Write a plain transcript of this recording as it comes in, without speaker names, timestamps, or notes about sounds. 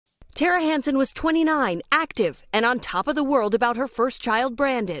Tara Hansen was 29, active, and on top of the world about her first child,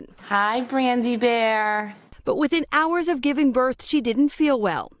 Brandon. Hi, Brandy Bear. But within hours of giving birth, she didn't feel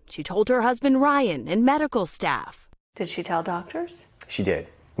well. She told her husband, Ryan, and medical staff. Did she tell doctors? She did.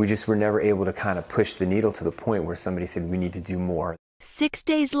 We just were never able to kind of push the needle to the point where somebody said we need to do more. 6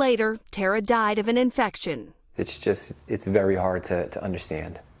 days later, Tara died of an infection. It's very hard to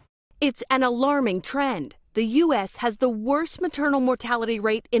understand. It's an alarming trend. The U.S. has the worst maternal mortality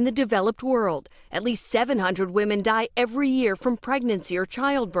rate in the developed world. At least 700 women die every year from pregnancy or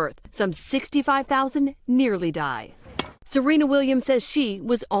childbirth. Some 65,000 nearly die. Serena Williams says she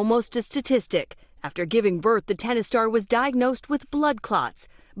was almost a statistic. After giving birth, the tennis star was diagnosed with blood clots,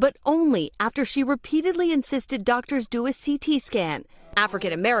 but only after she repeatedly insisted doctors do a CT scan.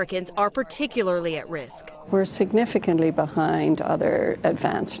 African Americans are particularly at risk. We're significantly behind other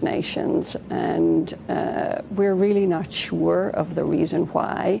advanced nations, and we're really not sure of the reason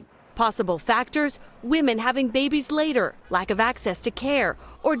why. Possible factors: women having babies later, lack of access to care,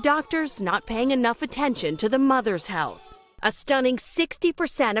 or doctors not paying enough attention to the mother's health. A stunning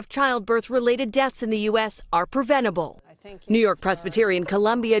 60% of childbirth-related deaths in the U.S. are preventable. New York Presbyterian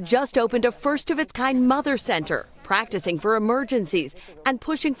Columbia just opened a first-of-its-kind mother center, practicing for emergencies and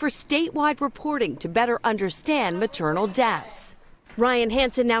pushing for statewide reporting to better understand maternal deaths. Ryan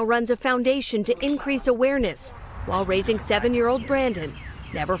Hansen now runs a foundation to increase awareness while raising 7-year-old Brandon,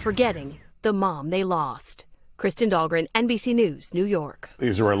 never forgetting the mom they lost. Kristen Dahlgren, NBC News, New York.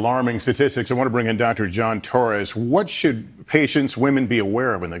 These are alarming statistics. I want to bring in Dr. John Torres. What should patients, women, be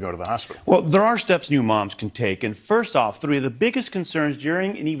aware of when they go to the hospital? Well, there are steps new moms can take. And first off, 3 of the biggest concerns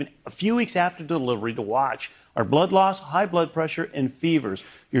during and even a few weeks after delivery to watch are blood loss, high blood pressure, and fevers.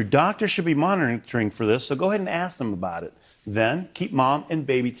 Your doctor should be monitoring for this, so go ahead and ask them about it. Then keep mom and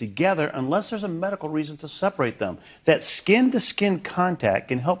baby together unless there's a medical reason to separate them. That skin-to-skin contact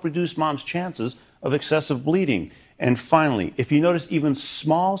can help reduce mom's chances of excessive bleeding. And finally, if you notice even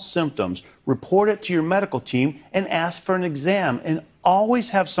small symptoms, report it to your medical team and ask for an exam. And always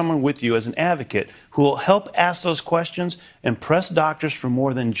have someone with you as an advocate who will help ask those questions and press doctors for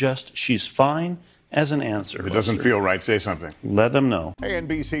more than just "she's fine" as an answer. If it doesn't feel right, say something. Let them know. Hey,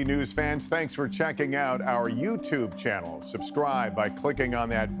 NBC News fans, thanks for checking out our YouTube channel. Subscribe by clicking on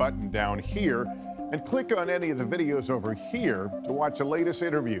that button down here, and click on any of the videos over here to watch the latest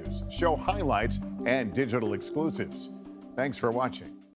interviews, show highlights, and digital exclusives. Thanks for watching.